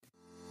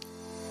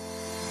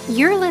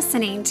You're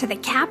listening to the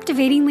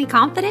Captivatingly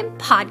Confident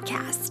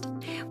podcast.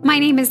 My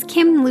name is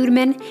Kim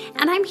Ludeman,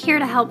 and I'm here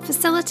to help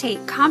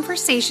facilitate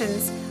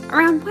conversations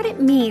around what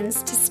it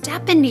means to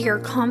step into your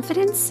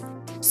confidence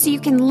so you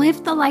can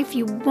live the life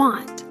you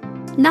want,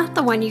 not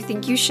the one you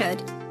think you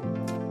should.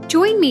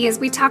 Join me as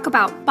we talk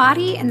about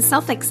body and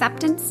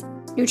self-acceptance,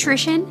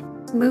 nutrition,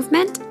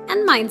 movement,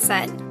 and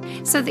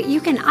mindset so that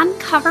you can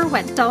uncover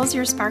what dulls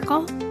your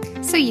sparkle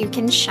so you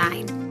can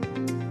shine.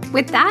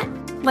 With that,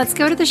 let's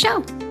go to the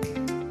show.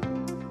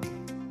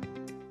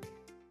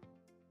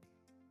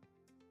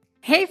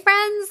 Hey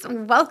friends,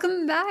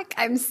 welcome back.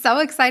 I'm so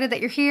excited that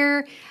you're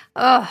here.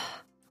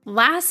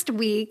 Last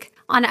week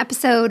on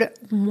episode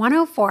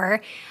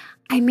 104,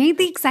 I made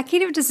the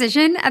executive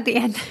decision at the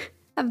end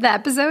of the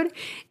episode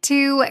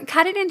to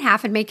cut it in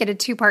half and make it a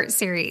two-part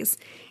series.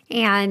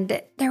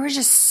 And there was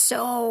just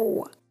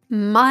so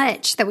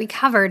much that we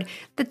covered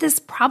that this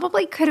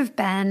probably could have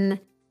been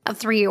a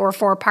 3 or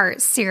 4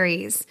 part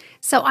series.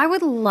 So I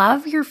would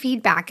love your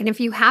feedback. And if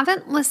you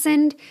haven't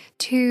listened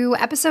to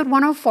episode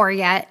 104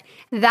 yet,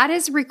 that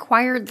is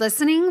required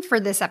listening for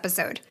this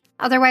episode.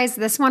 Otherwise,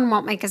 this one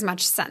won't make as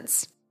much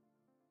sense.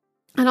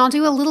 And I'll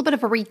do a little bit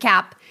of a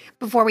recap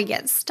before we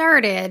get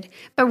started,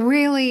 but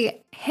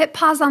really hit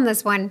pause on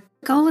this one.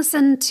 Go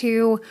listen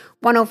to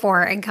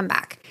 104 and come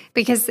back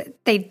because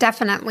they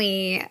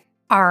definitely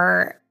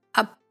are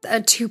a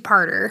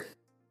two-parter,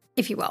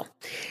 if you will.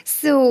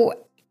 So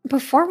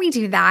before we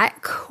do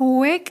that,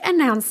 quick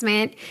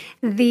announcement.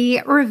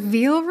 The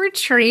Reveal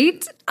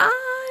Retreat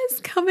is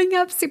coming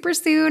up super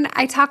soon.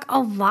 I talk a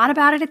lot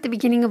about it at the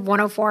beginning of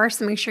 104,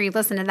 so make sure you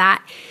listen to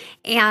that.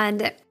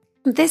 And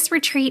this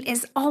retreat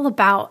is all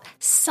about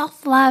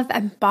self-love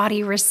and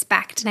body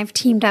respect. And I've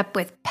teamed up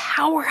with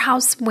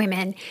powerhouse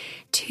women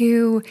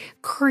to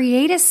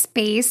create a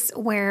space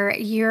where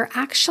you're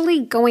actually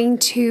going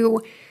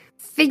to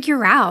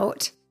figure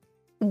out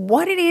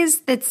what it is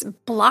that's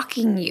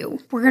blocking you.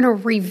 We're going to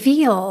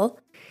reveal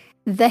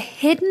the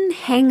hidden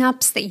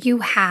hangups that you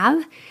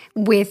have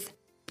with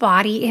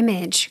body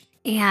image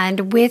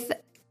and with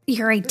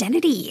your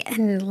identity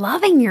and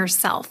loving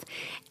yourself.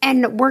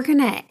 And we're going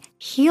to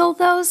heal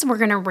those. We're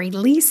going to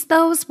release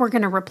those. We're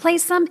going to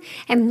replace them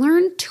and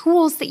learn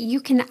tools that you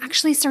can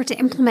actually start to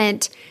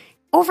implement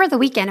over the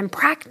weekend and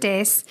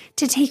practice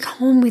to take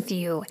home with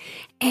you.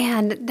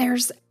 And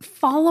there's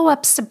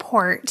follow-up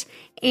support.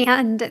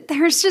 And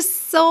there's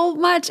just so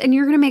much. And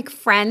you're going to make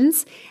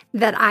friends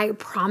that I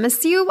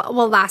promise you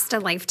will last a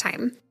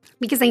lifetime.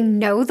 Because I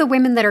know the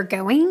women that are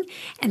going,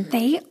 and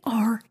they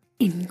are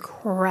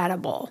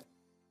incredible.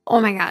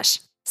 Oh my gosh,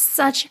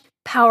 such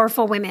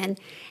powerful women.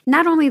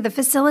 Not only the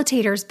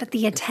facilitators, but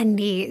the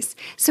attendees.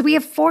 So we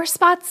have 4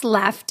 spots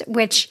left,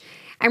 which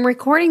I'm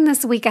recording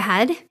this week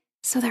ahead.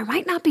 So there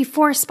might not be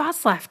 4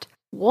 spots left.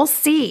 We'll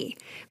see.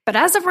 But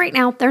as of right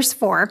now, there's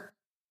 4.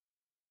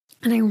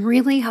 And I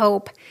really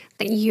hope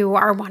that you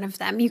are one of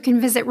them. You can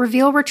visit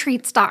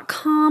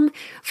revealretreats.com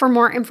for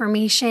more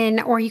information,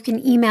 or you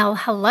can email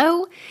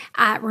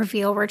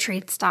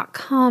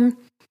hello@revealretreats.com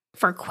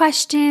for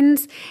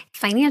questions,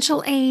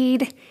 financial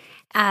aid,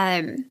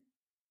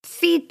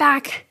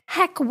 feedback,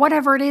 heck,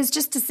 whatever it is,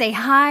 just to say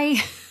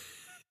hi.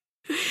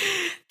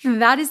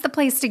 That is the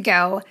place to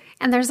go.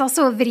 And there's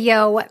also a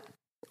video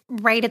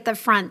right at the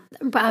front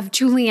of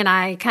Julie and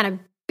I kind of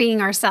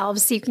being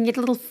ourselves, so you can get a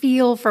little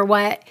feel for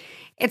what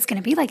it's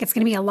going to be like. It's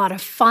going to be a lot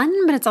of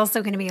fun, but it's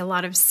also going to be a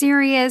lot of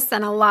serious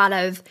and a lot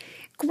of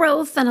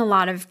growth and a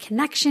lot of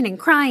connection and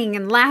crying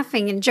and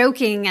laughing and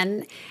joking.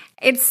 And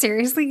it's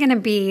seriously going to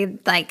be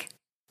like,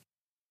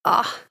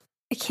 I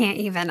can't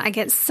even. I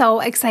get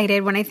so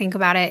excited when I think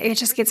about it. It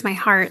just gets my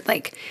heart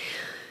like,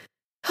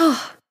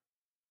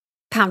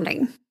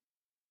 pounding.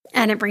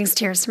 And it brings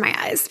tears to my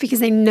eyes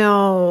because I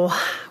know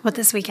what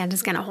this weekend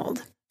is going to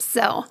hold.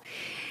 So,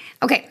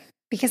 okay.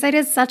 Because I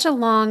did such a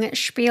long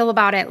spiel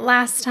about it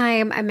last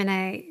time, I'm going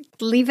to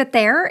leave it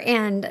there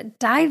and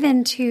dive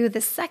into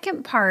the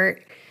second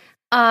part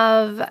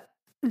of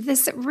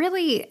this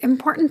really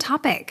important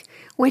topic,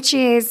 which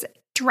is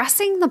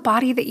dressing the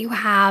body that you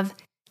have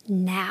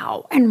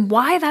now and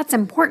why that's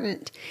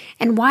important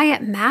and why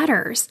it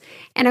matters.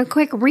 And a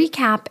quick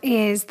recap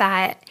is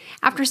that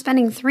after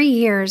spending 3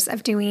 years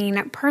of doing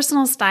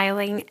personal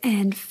styling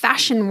and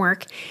fashion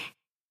work,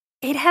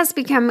 it has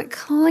become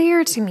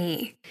clear to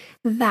me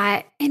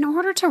that in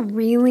order to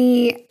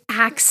really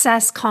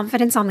access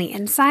confidence on the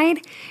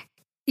inside,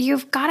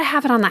 you've got to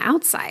have it on the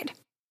outside.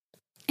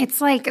 It's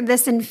like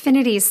this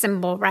infinity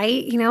symbol,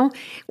 right? You know,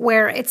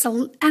 where it's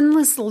an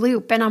endless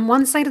loop. And on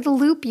one side of the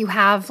loop, you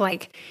have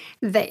like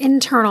the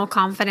internal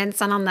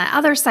confidence. And on the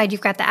other side,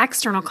 you've got the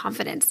external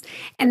confidence.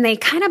 And they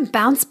kind of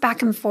bounce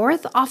back and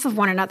forth off of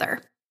one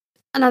another.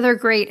 Another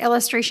great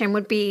illustration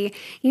would be,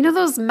 you know,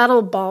 those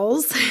metal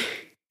balls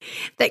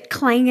that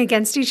clang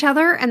against each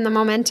other and the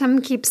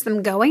momentum keeps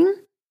them going.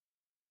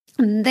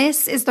 And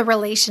this is the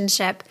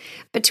relationship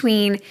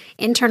between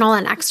internal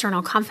and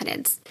external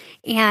confidence.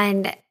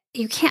 And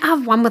you can't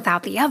have one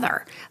without the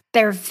other.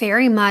 They're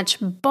very much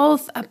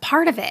both a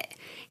part of it.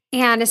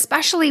 And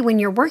especially when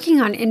you're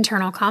working on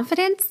internal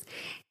confidence,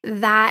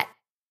 that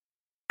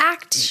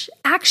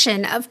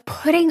action of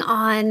putting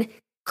on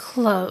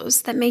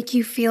clothes that make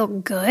you feel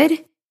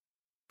good,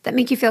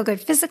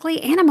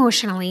 physically and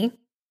emotionally,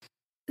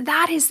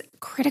 that is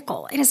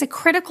critical. It is a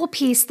critical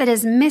piece that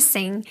is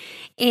missing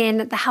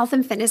in the health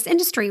and fitness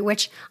industry,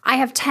 which I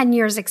have 10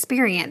 years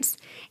experience.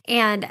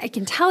 And I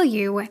can tell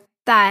you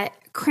that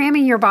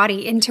cramming your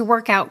body into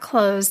workout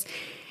clothes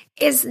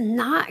is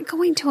not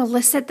going to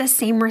elicit the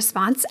same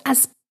response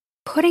as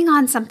putting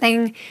on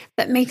something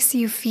that makes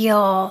you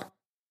feel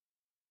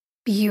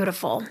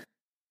beautiful,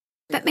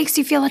 that makes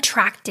you feel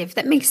attractive,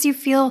 that makes you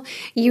feel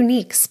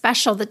unique,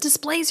 special, that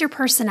displays your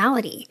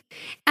personality.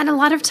 And a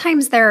lot of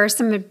times there are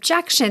some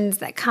objections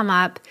that come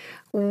up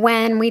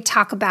when we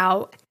talk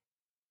about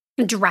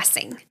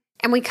dressing.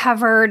 And we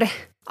covered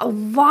a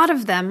lot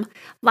of them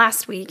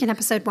last week in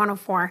episode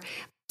 104.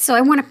 So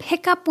I want to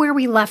pick up where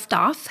we left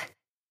off,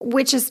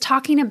 which is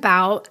talking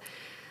about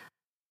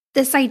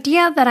this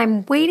idea that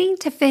I'm waiting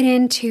to fit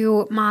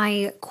into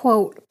my,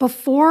 quote,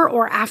 before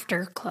or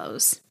after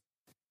clothes.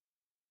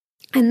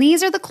 And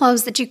these are the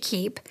clothes that you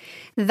keep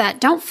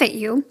that don't fit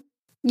you,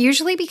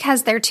 usually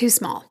because they're too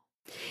small.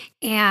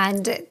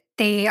 And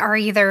they are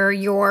either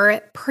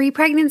your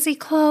pre-pregnancy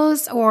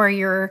clothes or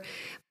your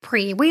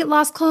pre-weight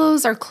loss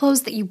clothes or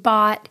clothes that you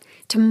bought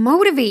to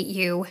motivate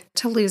you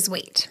to lose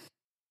weight.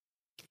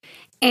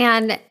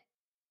 And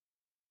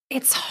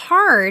it's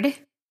hard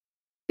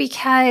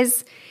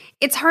because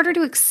it's harder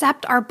to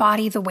accept our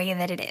body the way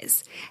that it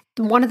is.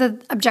 One of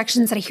the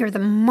objections that I hear the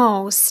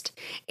most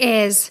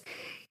is,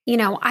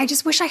 I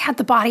just wish I had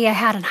the body I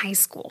had in high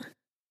school.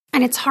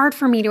 And it's hard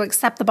for me to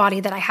accept the body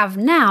that I have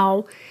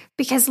now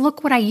because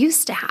look what I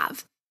used to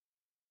have.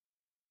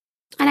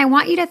 And I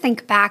want you to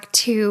think back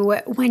to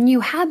when you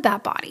had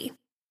that body.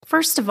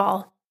 First of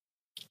all,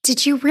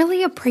 did you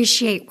really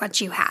appreciate what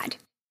you had?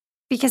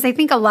 Because I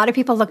think a lot of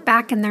people look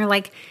back and they're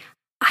like,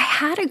 I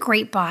had a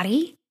great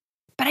body,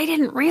 but I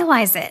didn't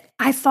realize it.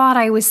 I thought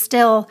I was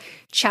still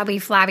chubby,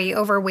 flabby,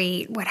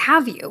 overweight, what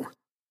have you.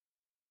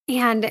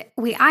 And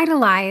we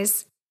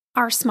idolize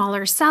our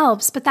smaller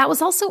selves, but that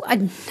was also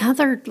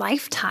another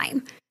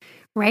lifetime,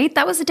 right?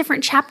 That was a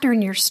different chapter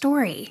in your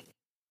story.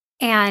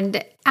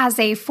 And as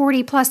a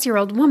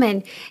 40-plus-year-old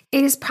woman,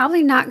 it is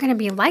probably not going to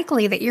be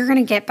likely that you're going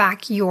to get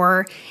back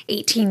your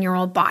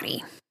 18-year-old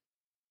body.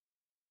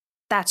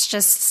 That's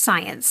just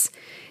science.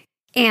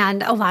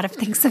 And a lot of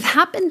things have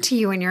happened to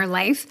you in your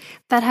life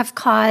that have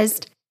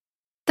caused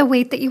the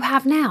weight that you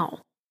have now.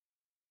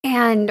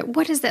 And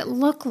what does it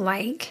look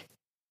like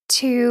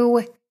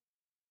to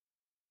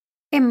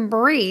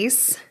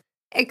embrace,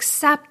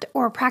 accept,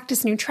 or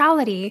practice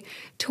neutrality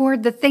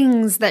toward the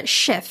things that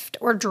shift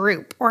or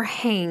droop or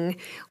hang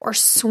or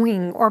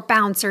swing or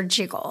bounce or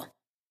jiggle?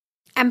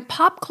 And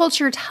pop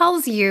culture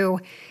tells you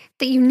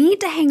that you need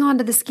to hang on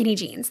to the skinny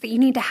jeans, that you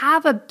need to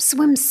have a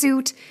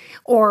swimsuit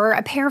or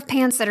a pair of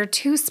pants that are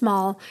too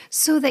small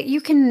so that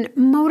you can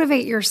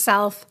motivate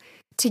yourself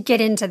to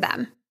get into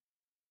them.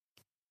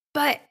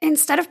 But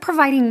instead of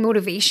providing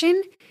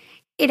motivation,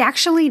 it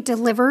actually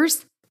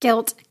delivers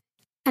guilt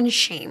and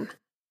shame,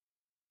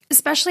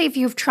 especially if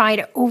you've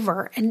tried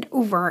over and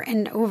over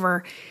and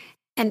over.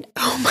 And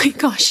oh my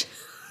gosh.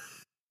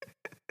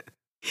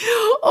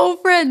 Oh,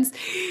 friends.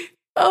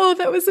 Oh,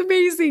 that was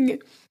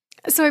amazing.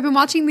 So I've been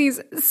watching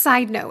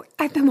side note,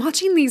 I've been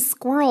watching these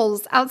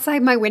squirrels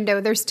outside my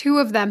window. There's 2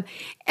 of them,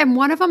 and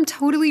one of them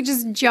totally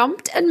just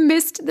jumped and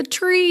missed the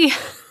tree.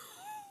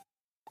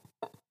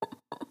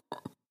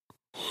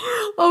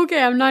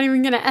 Okay, I'm not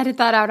even going to edit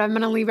that out. I'm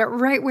going to leave it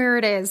right where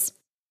it is.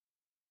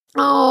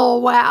 Oh,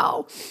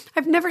 wow.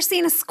 I've never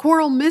seen a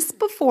squirrel miss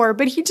before,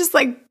 but he just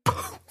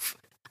poof.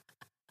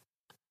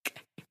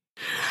 Okay.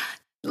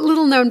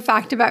 Little known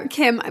fact about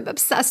Kim, I'm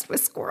obsessed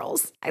with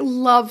squirrels. I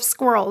love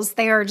squirrels.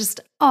 They are just,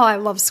 I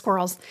love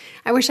squirrels.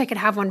 I wish I could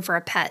have one for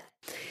a pet.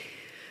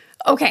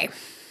 Okay,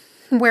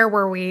 where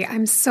were we?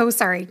 I'm so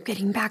sorry.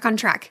 Getting back on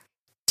track.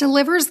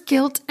 Delivers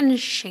guilt and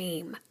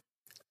shame.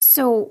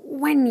 So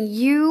when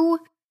you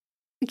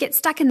get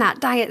stuck in that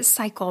diet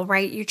cycle,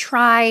 right? You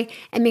try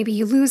and maybe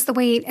you lose the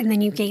weight and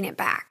then you gain it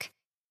back.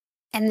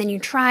 And then you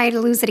try to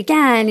lose it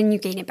again and you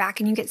gain it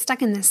back and you get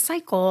stuck in this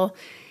cycle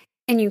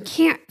and you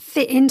can't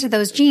fit into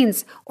those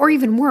jeans. Or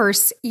even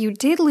worse, you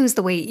did lose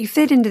the weight, you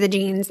fit into the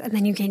jeans and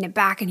then you gain it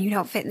back and you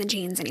don't fit in the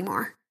jeans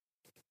anymore.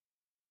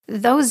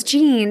 Those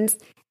jeans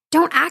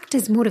don't act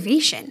as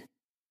motivation.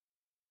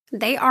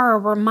 They are a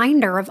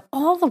reminder of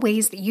all the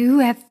ways that you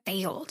have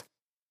failed.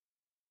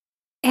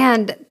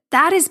 And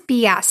that is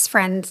BS,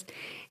 friends.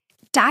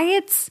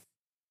 Diets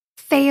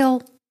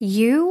fail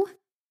you.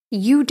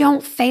 You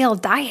don't fail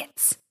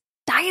diets.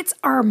 Diets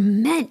are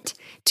meant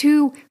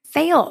to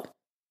fail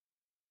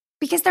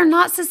because they're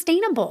not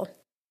sustainable.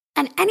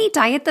 And any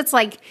diet that's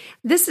like,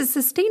 this is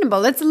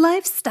sustainable, it's a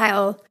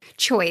lifestyle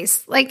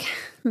choice,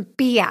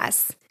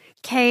 BS.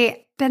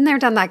 Okay, been there,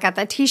 done that, got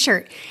that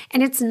t-shirt.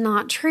 And it's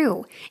not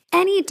true.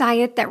 Any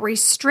diet that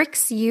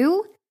restricts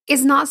you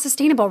is not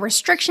sustainable.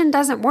 Restriction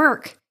doesn't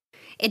work.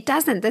 It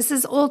doesn't. This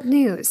is old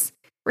news.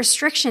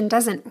 Restriction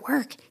doesn't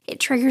work. It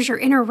triggers your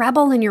inner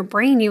rebel in your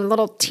brain, you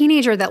little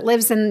teenager that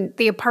lives in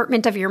the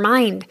apartment of your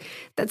mind.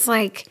 That's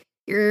like,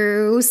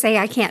 you say,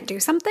 I can't do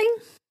something?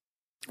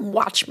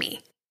 Watch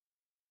me.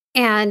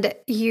 And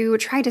you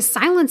try to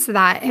silence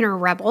that inner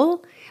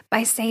rebel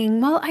by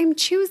saying, well, I'm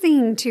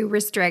choosing to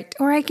restrict,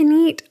 or I can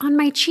eat on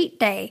my cheat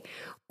day,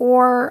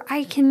 or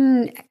I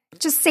can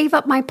just save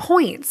up my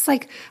points.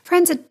 Like,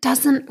 friends, it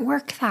doesn't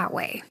work that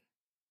way.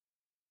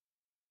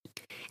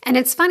 And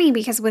it's funny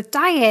because with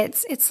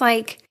diets, it's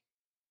like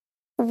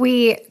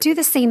we do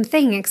the same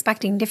thing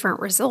expecting different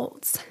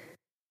results.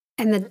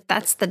 And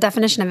that's the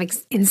definition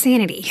of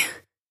insanity.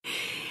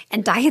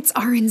 And diets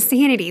are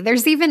insanity.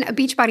 There's even a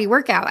Beachbody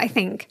workout, I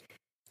think,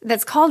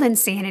 that's called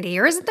insanity.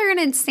 Or isn't there an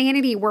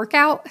insanity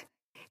workout?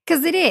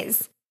 Because it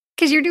is.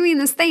 Because you're doing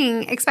this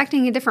thing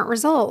expecting a different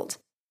result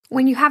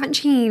when you haven't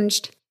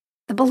changed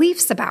the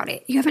beliefs about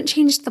it. You haven't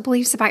changed the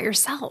beliefs about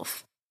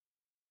yourself.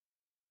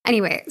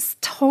 Anyways,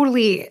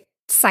 totally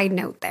side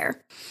note there.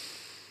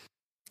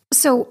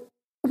 So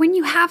when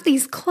you have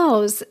these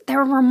clothes,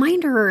 they're a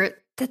reminder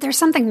that there's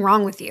something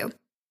wrong with you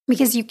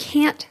because you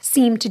can't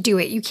seem to do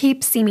it. You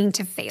keep seeming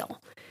to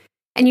fail.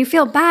 And you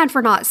feel bad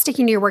for not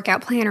sticking to your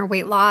workout plan or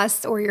weight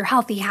loss or your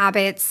healthy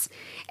habits.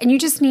 And you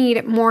just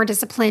need more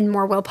discipline,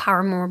 more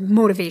willpower, more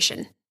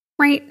motivation,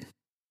 right?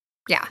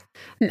 Yeah,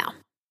 no.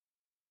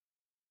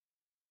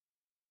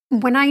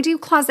 When I do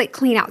closet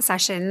clean out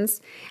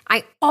sessions,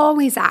 I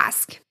always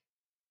ask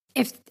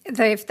if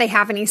they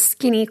have any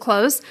skinny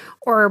clothes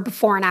or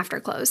before and after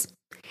clothes.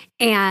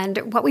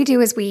 And what we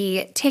do is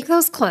we take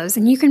those clothes,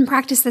 and you can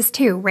practice this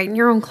too, right in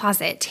your own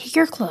closet. Take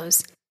your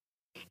clothes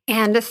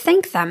and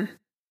thank them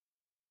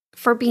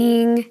for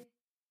being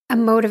a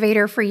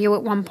motivator for you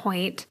at one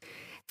point.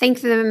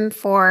 Thank them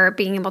for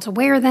being able to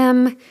wear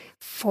them,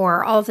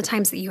 for all the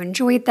times that you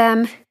enjoyed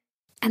them,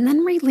 and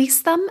then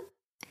release them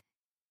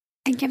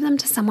and give them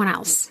to someone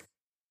else.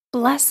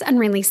 Bless and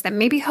release them.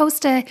 Maybe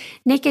host a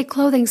naked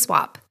clothing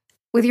swap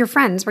with your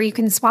friends where you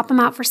can swap them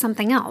out for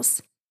something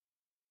else.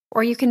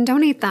 Or you can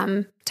donate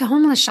them to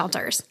homeless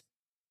shelters.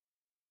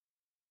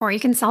 Or you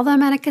can sell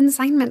them at a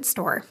consignment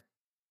store.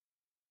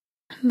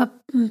 But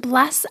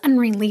bless and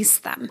release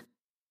them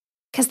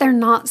because they're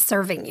not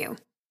serving you.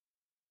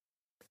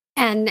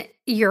 And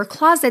your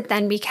closet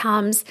then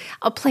becomes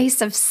a place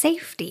of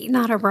safety,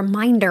 not a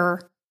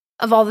reminder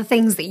of all the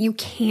things that you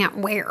can't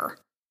wear.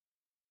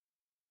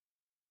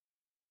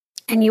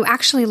 And you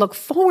actually look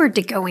forward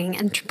to going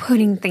and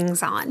putting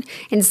things on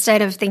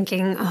instead of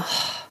thinking,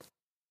 oh,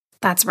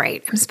 that's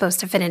right, I'm supposed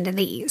to fit into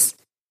these.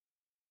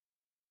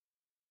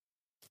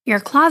 Your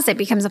closet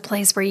becomes a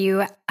place where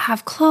you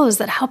have clothes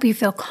that help you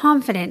feel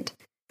confident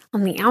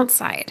on the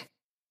outside,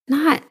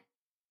 not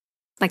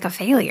like a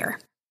failure.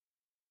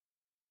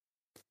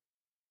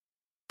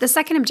 The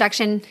second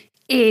objection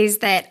is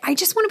that I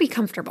just want to be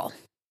comfortable.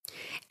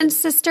 And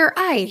sister,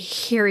 I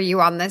hear you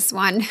on this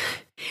one.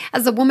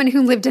 As a woman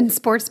who lived in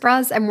sports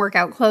bras and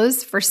workout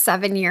clothes for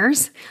 7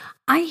 years,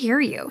 I hear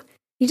you.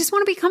 You just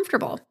want to be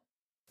comfortable.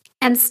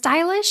 And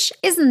stylish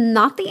is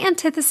not the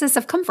antithesis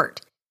of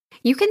comfort.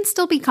 You can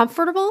still be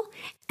comfortable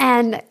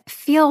and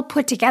feel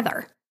put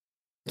together.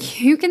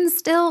 You can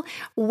still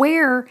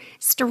wear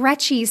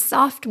stretchy,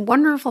 soft,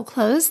 wonderful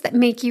clothes that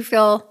make you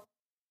feel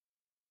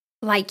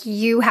like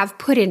you have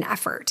put in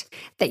effort,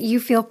 that you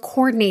feel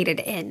coordinated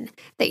in,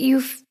 that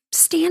you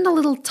stand a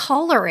little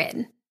taller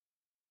in.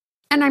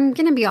 And I'm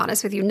going to be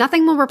honest with you,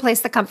 nothing will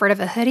replace the comfort of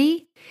a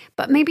hoodie,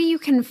 but maybe you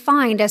can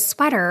find a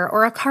sweater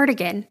or a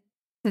cardigan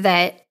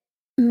that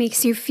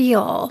makes you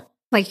feel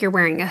like you're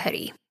wearing a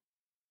hoodie.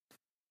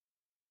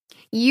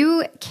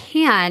 You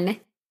can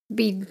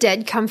be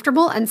dead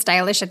comfortable and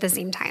stylish at the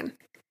same time.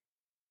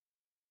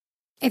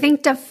 I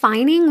think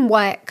defining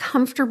what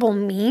comfortable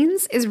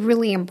means is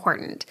really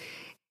important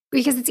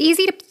because it's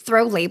easy to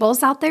throw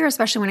labels out there,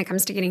 especially when it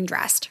comes to getting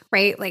dressed,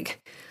 right? Like,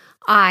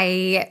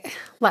 I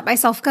let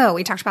myself go.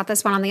 We talked about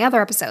this one on the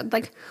other episode.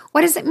 Like,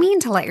 what does it mean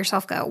to let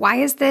yourself go? Why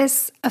is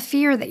this a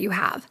fear that you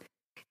have?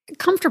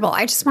 Comfortable.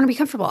 I just want to be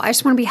comfortable. I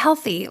just want to be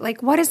healthy.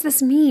 Like, what does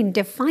this mean?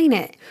 Define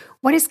it.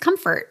 What is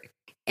comfort?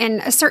 And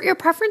assert your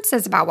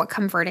preferences about what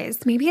comfort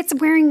is. Maybe it's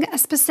wearing a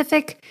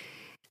specific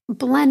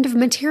blend of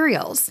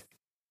materials.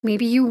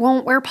 Maybe you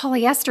won't wear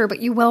polyester,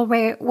 but you will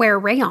wear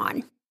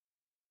rayon.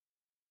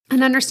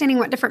 And understanding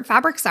what different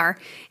fabrics are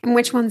and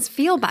which ones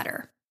feel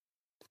better.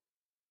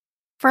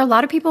 For a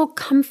lot of people,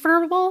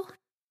 comfortable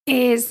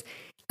is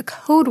a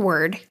code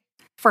word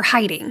for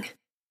hiding.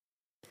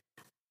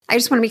 I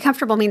just want to be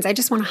comfortable means I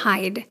just want to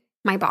hide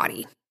my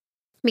body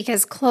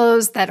because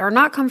clothes that are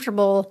not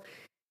comfortable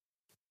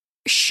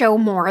show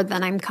more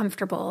than I'm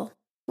comfortable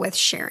with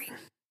sharing.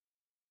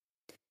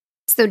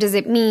 So does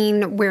it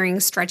mean wearing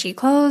stretchy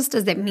clothes?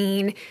 Does it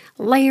mean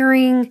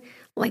layering?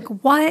 Like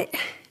what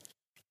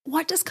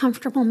does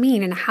comfortable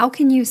mean? And how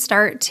can you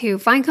start to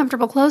find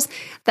comfortable clothes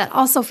that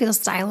also feel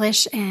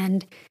stylish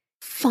and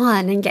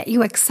fun and get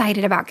you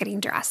excited about getting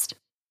dressed?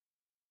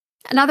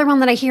 Another one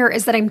that I hear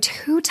is that I'm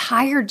too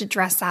tired to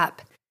dress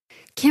up.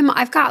 Kim,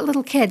 I've got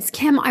little kids.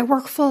 Kim, I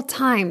work full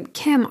time.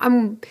 Kim,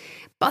 I'm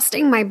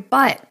busting my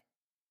butt.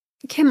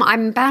 Kim,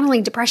 I'm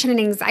battling depression and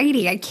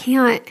anxiety. I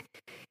can't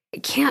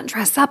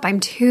dress up. I'm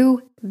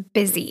too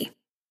busy.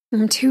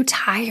 I'm too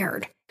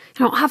tired. I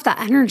don't have the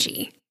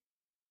energy.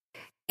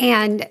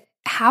 And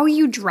how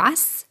you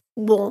dress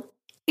will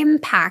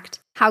impact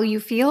how you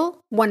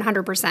feel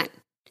 100%.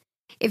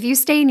 If you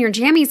stay in your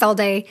jammies all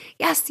day,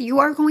 yes, you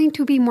are going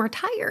to be more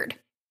tired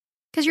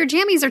because your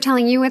jammies are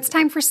telling you it's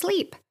time for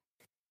sleep.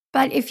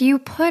 But if you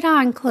put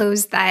on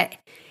clothes that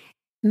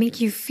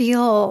make you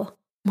feel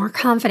more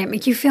confident,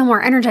 make you feel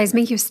more energized,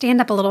 make you stand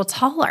up a little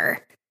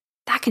taller,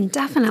 that can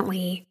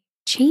definitely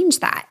change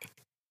that.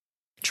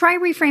 Try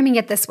reframing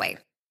it this way.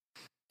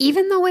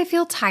 Even though I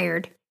feel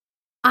tired,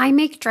 I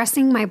make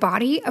dressing my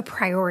body a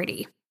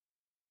priority.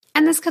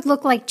 And this could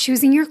look like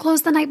choosing your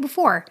clothes the night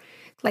before.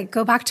 Like,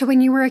 go back to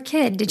when you were a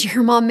kid. Did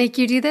your mom make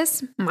you do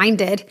this? Mine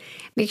did.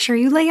 Make sure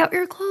you lay out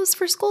your clothes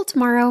for school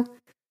tomorrow.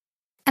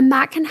 And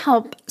that can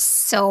help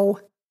so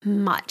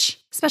much,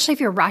 especially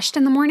if you're rushed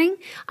in the morning.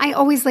 I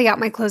always lay out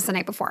my clothes the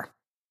night before.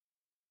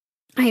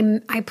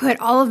 I put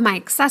all of my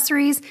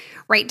accessories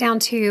right down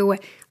to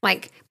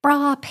like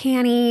bra,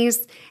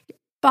 panties,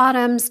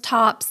 bottoms,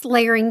 tops,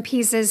 layering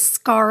pieces,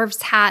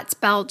 scarves, hats,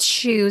 belts,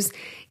 shoes,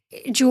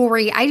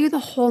 jewelry. I do the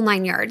whole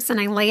 9 yards and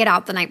I lay it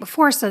out the night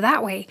before so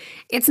that way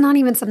it's not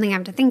even something I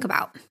have to think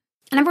about.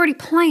 And I've already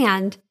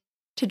planned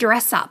to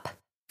dress up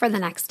for the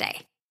next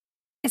day.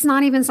 It's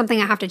not even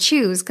something I have to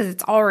choose because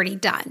it's already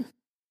done.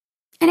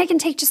 And it can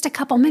take just a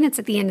couple minutes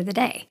at the end of the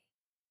day.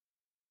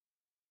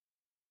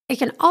 It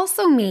can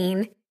also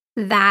mean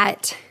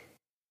that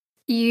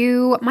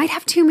you might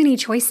have too many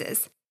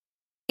choices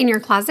in your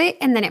closet,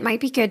 and then it might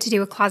be good to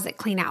do a closet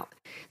clean out.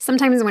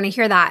 Sometimes when I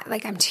hear that,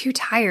 like I'm too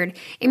tired,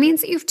 it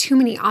means that you have too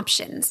many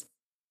options.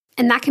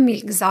 And that can be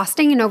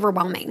exhausting and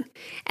overwhelming.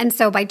 And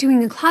so by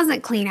doing a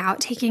closet clean out,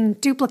 taking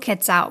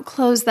duplicates out,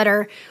 clothes that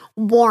are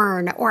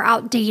worn or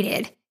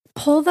outdated,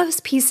 pull those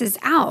pieces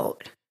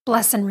out,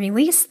 bless and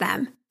release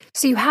them,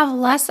 so you have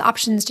less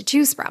options to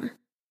choose from.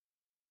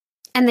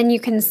 And then you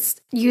can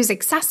use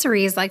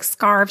accessories like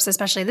scarves,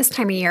 especially this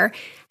time of year,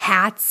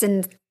 hats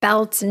and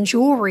belts and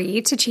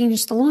jewelry to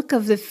change the look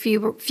of the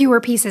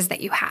fewer pieces that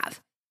you have.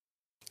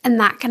 And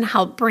that can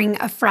help bring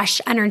a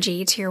fresh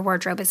energy to your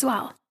wardrobe as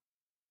well.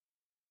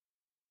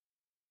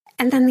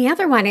 And then the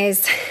other one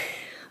is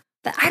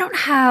that I don't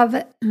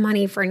have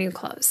money for new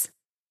clothes.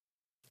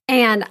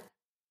 And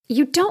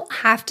you don't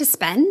have to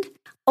spend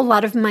a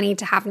lot of money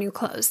to have new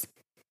clothes.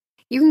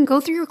 You can go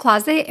through your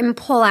closet and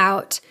pull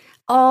out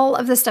all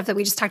of the stuff that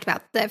we just talked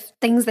about, the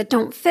things that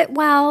don't fit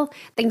well,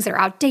 things that are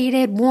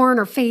outdated, worn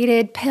or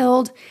faded,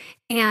 pilled,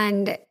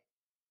 and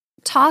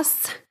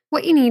toss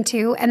what you need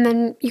to. And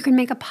then you can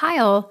make a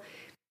pile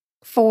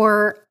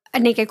for a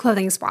naked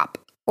clothing swap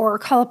or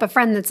call up a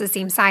friend that's the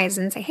same size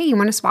and say, hey, you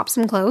want to swap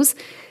some clothes?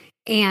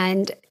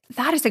 And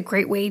that is a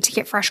great way to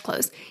get fresh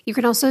clothes. You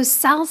can also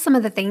sell some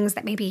of the things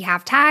that maybe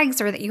have tags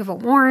or that you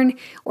haven't worn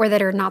or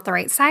that are not the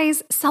right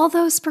size. Sell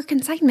those for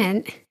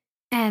consignment,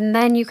 and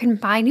then you can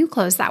buy new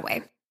clothes that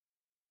way.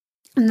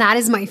 And that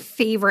is my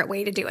favorite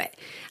way to do it.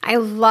 I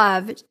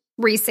love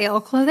resale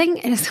clothing.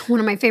 It is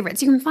one of my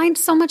favorites. You can find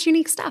so much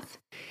unique stuff.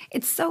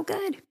 It's so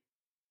good.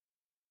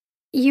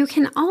 You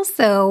can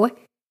also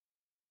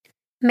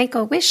make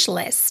a wish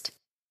list.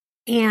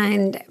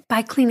 And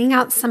by cleaning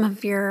out some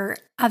of your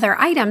other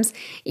items,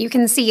 you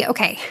can see,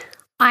 okay,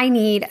 I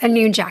need a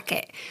new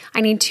jacket.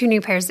 I need 2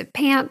 new pairs of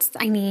pants.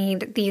 I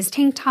need these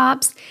tank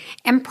tops,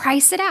 and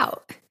price it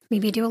out.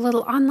 Maybe do a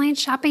little online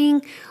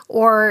shopping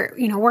or,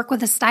 work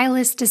with a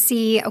stylist to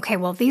see, okay,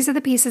 well, these are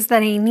the pieces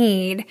that I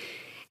need,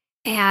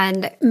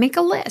 and make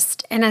a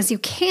list. And as you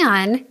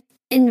can,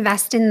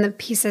 invest in the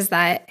pieces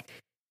that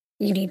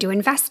you need to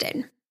invest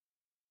in.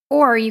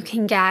 Or you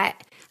can get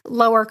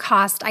lower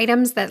cost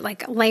items that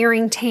like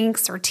layering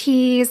tanks or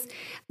tees.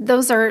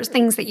 Those are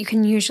things that you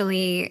can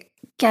usually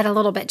get a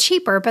little bit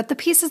cheaper, but the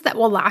pieces that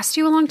will last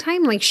you a long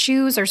time, like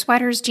shoes or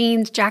sweaters,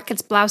 jeans,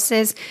 jackets,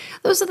 blouses,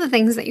 those are the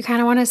things that you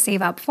kind of want to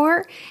save up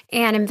for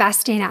and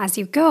invest in as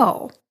you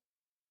go.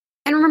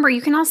 And remember, you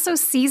can also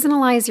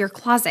seasonalize your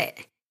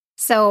closet.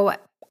 So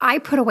I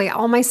put away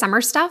all my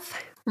summer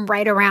stuff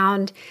right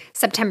around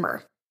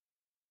September.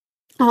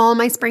 All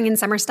my spring and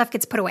summer stuff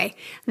gets put away.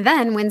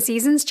 Then when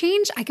seasons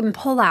change, I can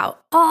pull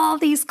out all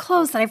these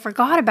clothes that I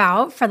forgot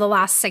about for the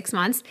last 6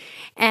 months,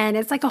 and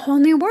it's like a whole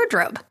new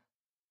wardrobe.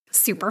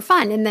 Super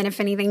fun. And then if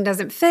anything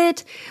doesn't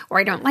fit or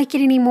I don't like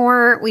it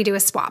anymore, we do a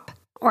swap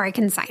or I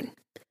consign.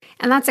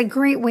 And that's a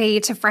great way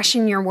to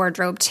freshen your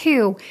wardrobe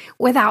too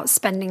without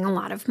spending a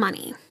lot of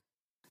money.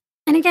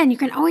 And again, you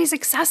can always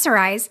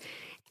accessorize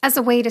as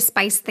a way to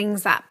spice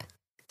things up.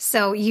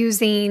 So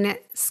using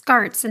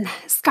scarves,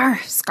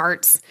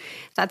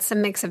 that's a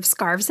mix of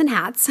scarves and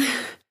hats.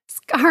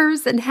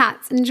 Scarves and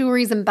hats and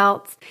jewelries and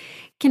belts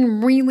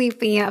can really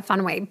be a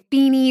fun way.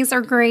 Beanies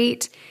are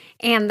great,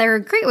 and they're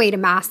a great way to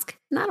mask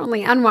not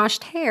only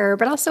unwashed hair,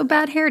 but also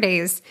bad hair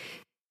days.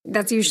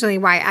 That's usually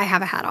why I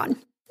have a hat on.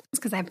 It's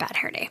because I have bad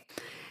hair day.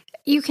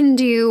 You can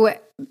do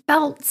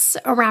belts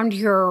around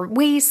your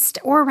waist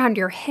or around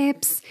your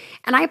hips.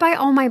 And I buy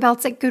all my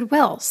belts at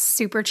Goodwill,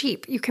 super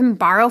cheap. You can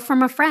borrow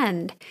from a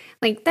friend.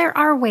 Like, there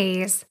are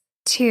ways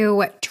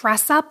to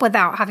dress up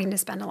without having to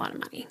spend a lot of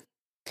money.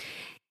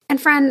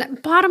 And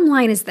friend, bottom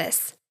line is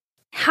this: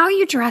 how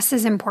you dress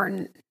is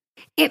important.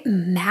 It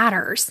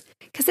matters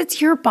because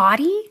it's your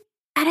body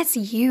and it's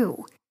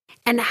you.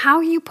 And how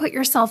you put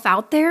yourself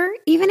out there,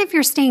 even if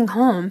you're staying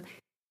home,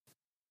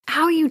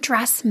 how you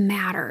dress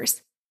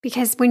matters.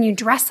 Because when you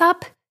dress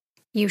up,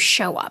 you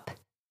show up.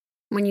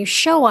 When you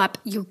show up,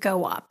 you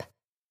go up,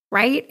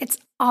 right? It's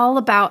all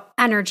about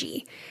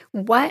energy.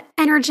 What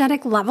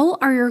energetic level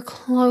are your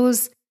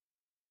clothes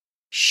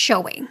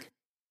showing?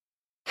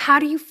 How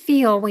do you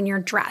feel when you're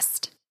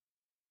dressed?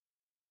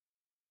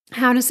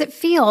 How does it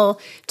feel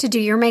to do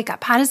your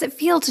makeup? How does it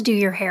feel to do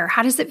your hair?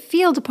 How does it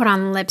feel to put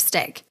on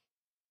lipstick?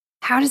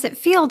 How does it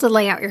feel to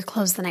lay out your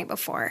clothes the night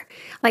before?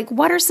 Like,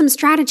 what are some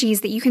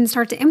strategies that you can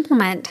start to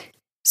implement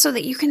so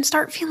that you can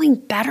start feeling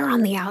better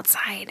on the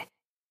outside?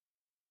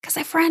 Because,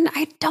 my friend,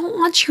 I don't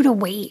want you to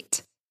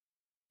wait.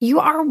 You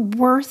are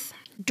worth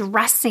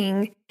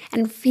dressing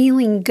and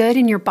feeling good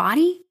in your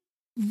body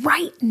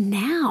right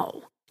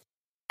now,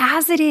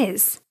 as it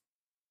is.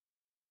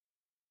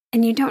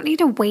 And you don't need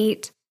to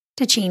wait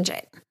to change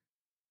it.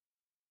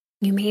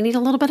 You may need a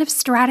little bit of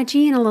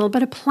strategy and a little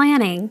bit of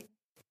planning,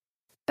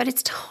 but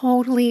it's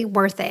totally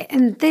worth it.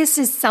 And this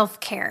is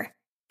self-care.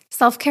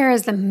 Self-care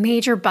is the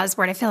major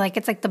buzzword. I feel like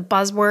it's like the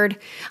buzzword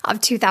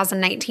of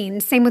 2019.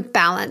 Same with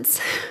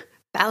balance.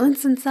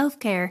 Balance and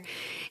self-care.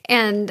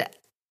 And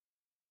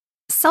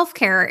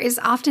self-care is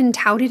often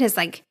touted as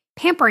like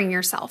pampering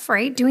yourself,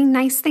 right? Doing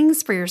nice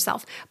things for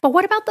yourself. But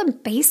what about the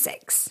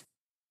basics?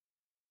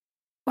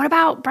 What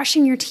about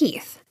brushing your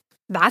teeth?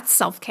 That's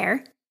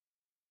self-care.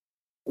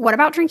 What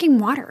about drinking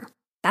water?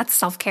 That's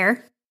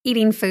self-care.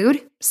 Eating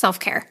food?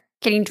 Self-care.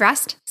 Getting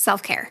dressed?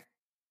 Self-care.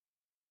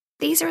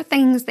 These are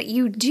things that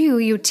you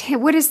do.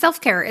 What is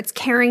self-care? It's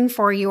caring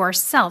for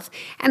yourself.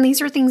 And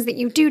these are things that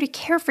you do to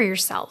care for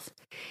yourself.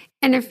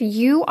 And if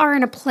you are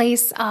in a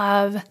place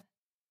of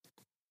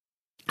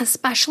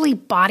especially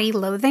body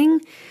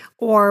loathing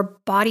or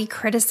body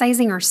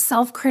criticizing or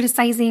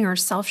self-criticizing or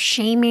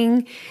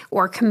self-shaming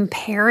or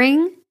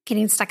comparing,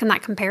 getting stuck in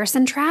that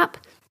comparison trap,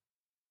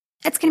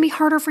 it's going to be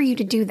harder for you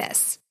to do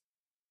this.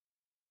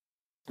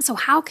 So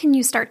how can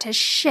you start to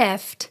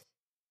shift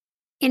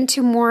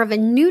into more of a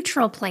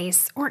neutral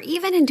place or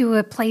even into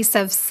a place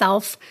of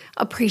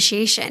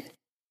self-appreciation?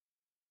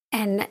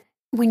 And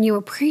when you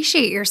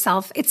appreciate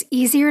yourself, it's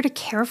easier to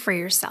care for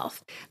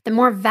yourself. The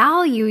more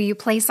value you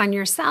place on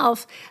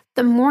yourself,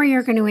 the more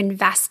you're going to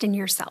invest in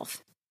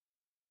yourself.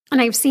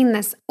 And I've seen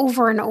this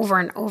over and over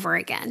and over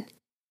again.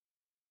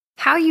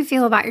 How you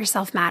feel about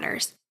yourself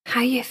matters.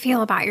 How you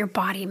feel about your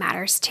body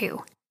matters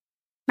too.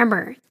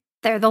 Remember,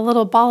 they're the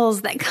little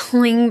balls that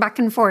cling back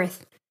and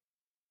forth.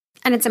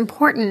 And it's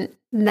important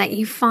that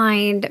you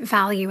find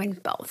value in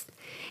both.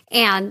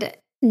 And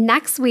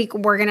next week,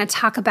 we're going to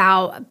talk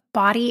about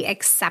body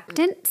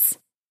acceptance.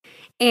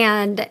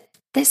 And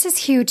this is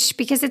huge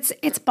because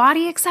it's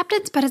body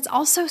acceptance, but it's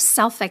also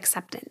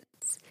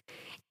self-acceptance.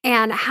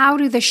 And how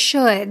do the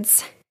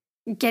shoulds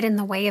get in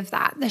the way of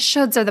that? The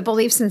shoulds are the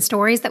beliefs and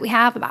stories that we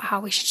have about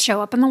how we should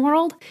show up in the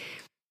world.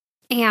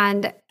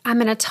 And I'm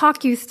going to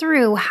talk you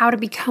through how to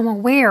become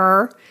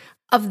aware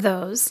of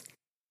those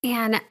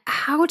and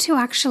how to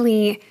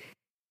actually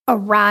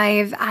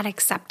arrive at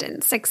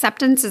acceptance.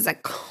 Acceptance is a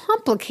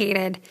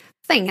complicated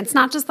thing. It's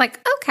not just like,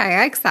 okay,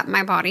 I accept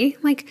my body.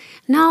 Like,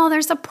 no,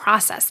 there's a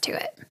process to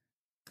it.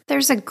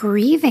 There's a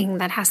grieving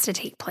that has to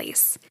take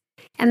place.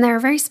 And there are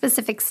very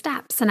specific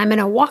steps. And I'm going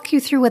to walk you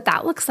through what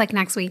that looks like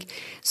next week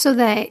so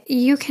that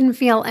you can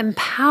feel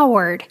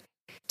empowered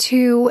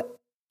to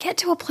get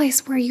to a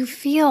place where you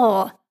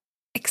feel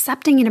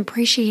accepting and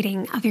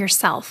appreciating of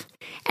yourself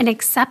and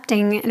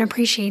accepting and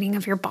appreciating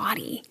of your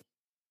body.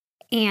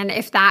 And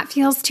if that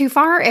feels too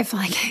far, if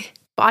like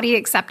body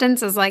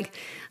acceptance is like,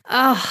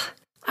 oh,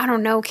 I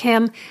don't know,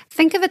 Kim,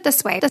 think of it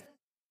this way.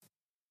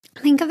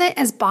 Think of it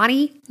as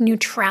body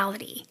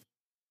neutrality,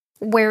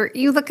 where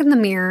you look in the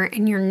mirror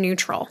and you're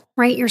neutral,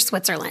 right? You're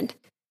Switzerland.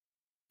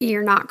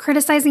 You're not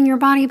criticizing your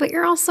body, but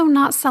you're also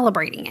not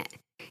celebrating it.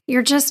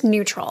 You're just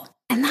neutral.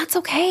 And that's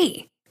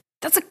okay.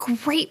 That's a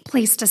great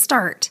place to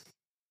start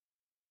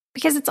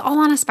because it's all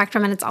on a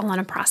spectrum and it's all on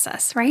a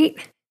process, right?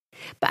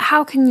 But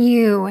how can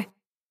you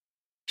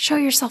show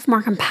yourself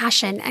more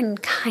compassion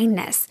and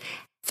kindness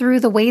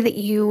through the way that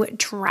you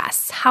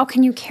dress? How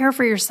can you care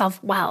for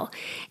yourself well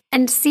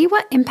and see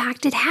what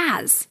impact it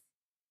has?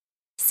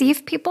 See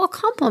if people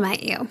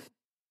compliment you.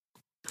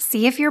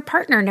 See if your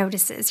partner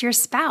notices, your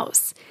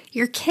spouse,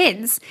 your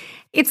kids.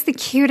 It's the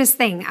cutest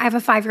thing. I have a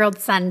 5-year-old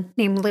son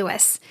named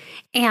Lewis,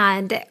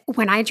 and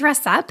when I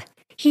dress up,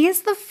 he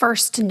is the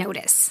first to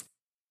notice.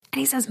 And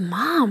he says,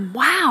 Mom,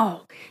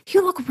 wow,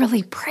 you look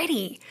really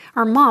pretty.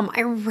 Or Mom,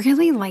 I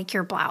really like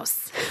your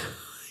blouse.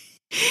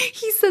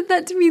 He said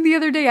that to me the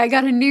other day. I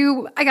got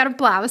a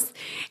blouse,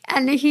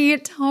 and he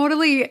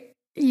totally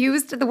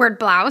used the word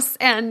blouse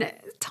and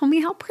told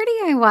me how pretty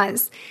I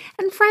was.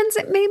 And friends,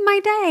 it made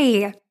my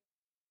day.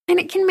 And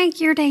it can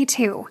make your day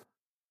too,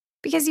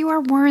 because you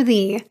are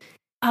worthy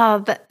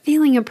of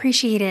feeling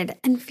appreciated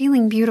and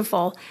feeling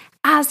beautiful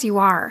as you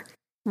are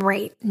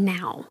right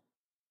now.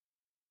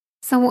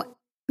 So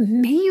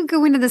may you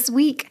go into this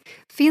week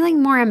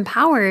feeling more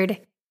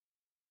empowered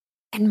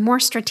and more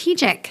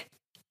strategic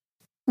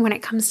when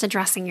it comes to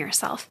dressing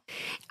yourself.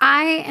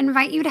 I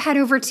invite you to head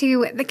over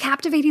to the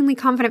Captivatingly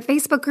Confident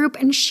Facebook group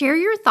and share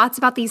your thoughts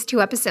about these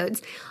 2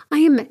 episodes. I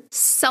am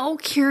so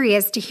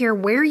curious to hear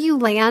where you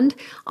land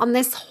on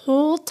this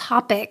whole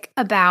topic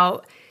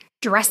about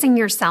dressing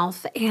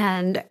yourself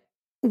and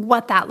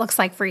what that looks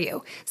like for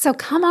you. So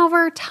come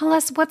over, tell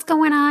us what's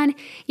going on.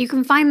 You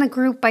can find the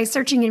group by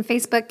searching in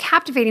Facebook,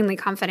 Captivatingly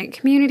Confident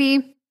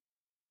Community.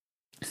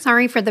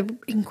 Sorry for the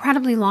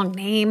incredibly long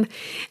name,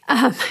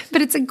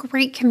 but it's a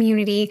great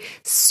community,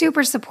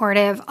 super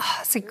supportive. Oh,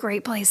 it's a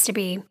great place to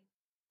be.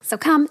 So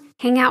come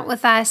hang out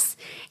with us.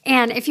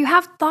 And if you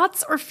have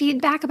thoughts or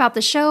feedback about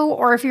the show,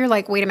 or if you're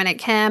like, wait a minute,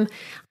 Kim,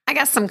 I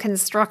got some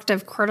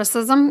constructive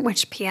criticism,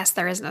 which P.S.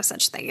 there is no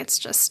such thing. It's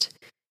just,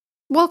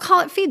 we'll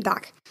call it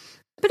feedback.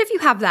 But if you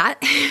have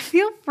that,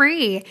 feel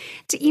free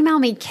to email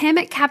me,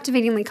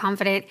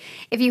 Kim@CaptivatinglyConfident.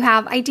 If you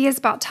have ideas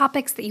about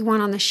topics that you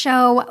want on the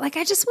show, I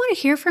just want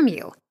to hear from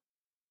you.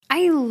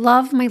 I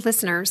love my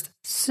listeners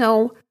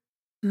so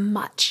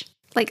much.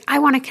 I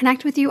want to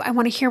connect with you. I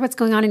want to hear what's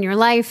going on in your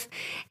life.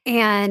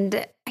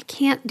 And I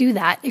can't do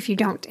that if you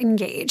don't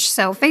engage.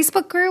 So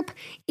Facebook group,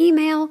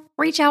 email,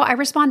 reach out. I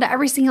respond to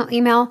every single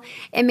email.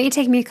 It may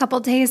take me a couple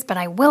days, but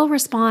I will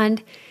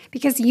respond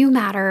because you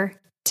matter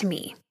to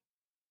me.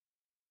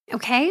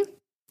 Okay?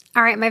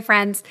 All right, my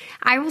friends,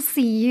 I will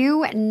see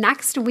you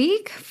next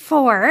week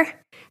for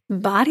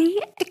body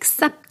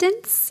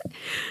acceptance.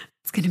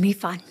 It's going to be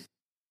fun.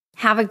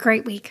 Have a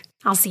great week.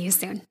 I'll see you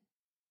soon.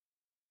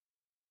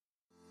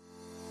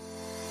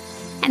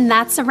 And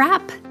that's a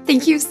wrap.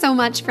 Thank you so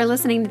much for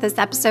listening to this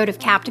episode of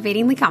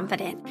Captivatingly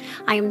Confident.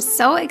 I am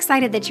so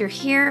excited that you're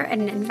here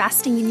and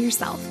investing in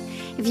yourself.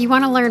 If you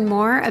want to learn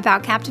more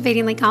about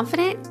Captivatingly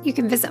Confident, you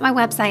can visit my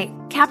website,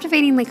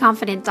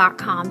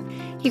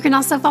 captivatinglyconfident.com. You can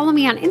also follow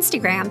me on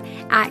Instagram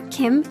at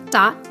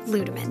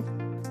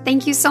kim.ludeman.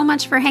 Thank you so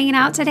much for hanging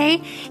out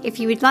today. If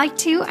you would like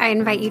to, I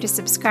invite you to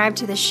subscribe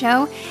to the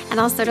show and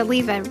also to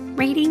leave a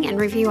rating and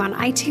review on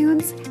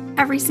iTunes.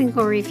 Every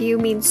single review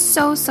means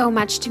so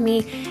much to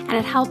me, and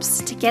it helps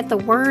to get the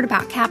word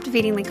about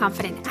Captivatingly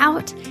Confident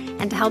out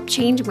and to help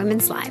change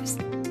women's lives.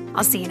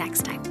 I'll see you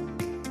next time.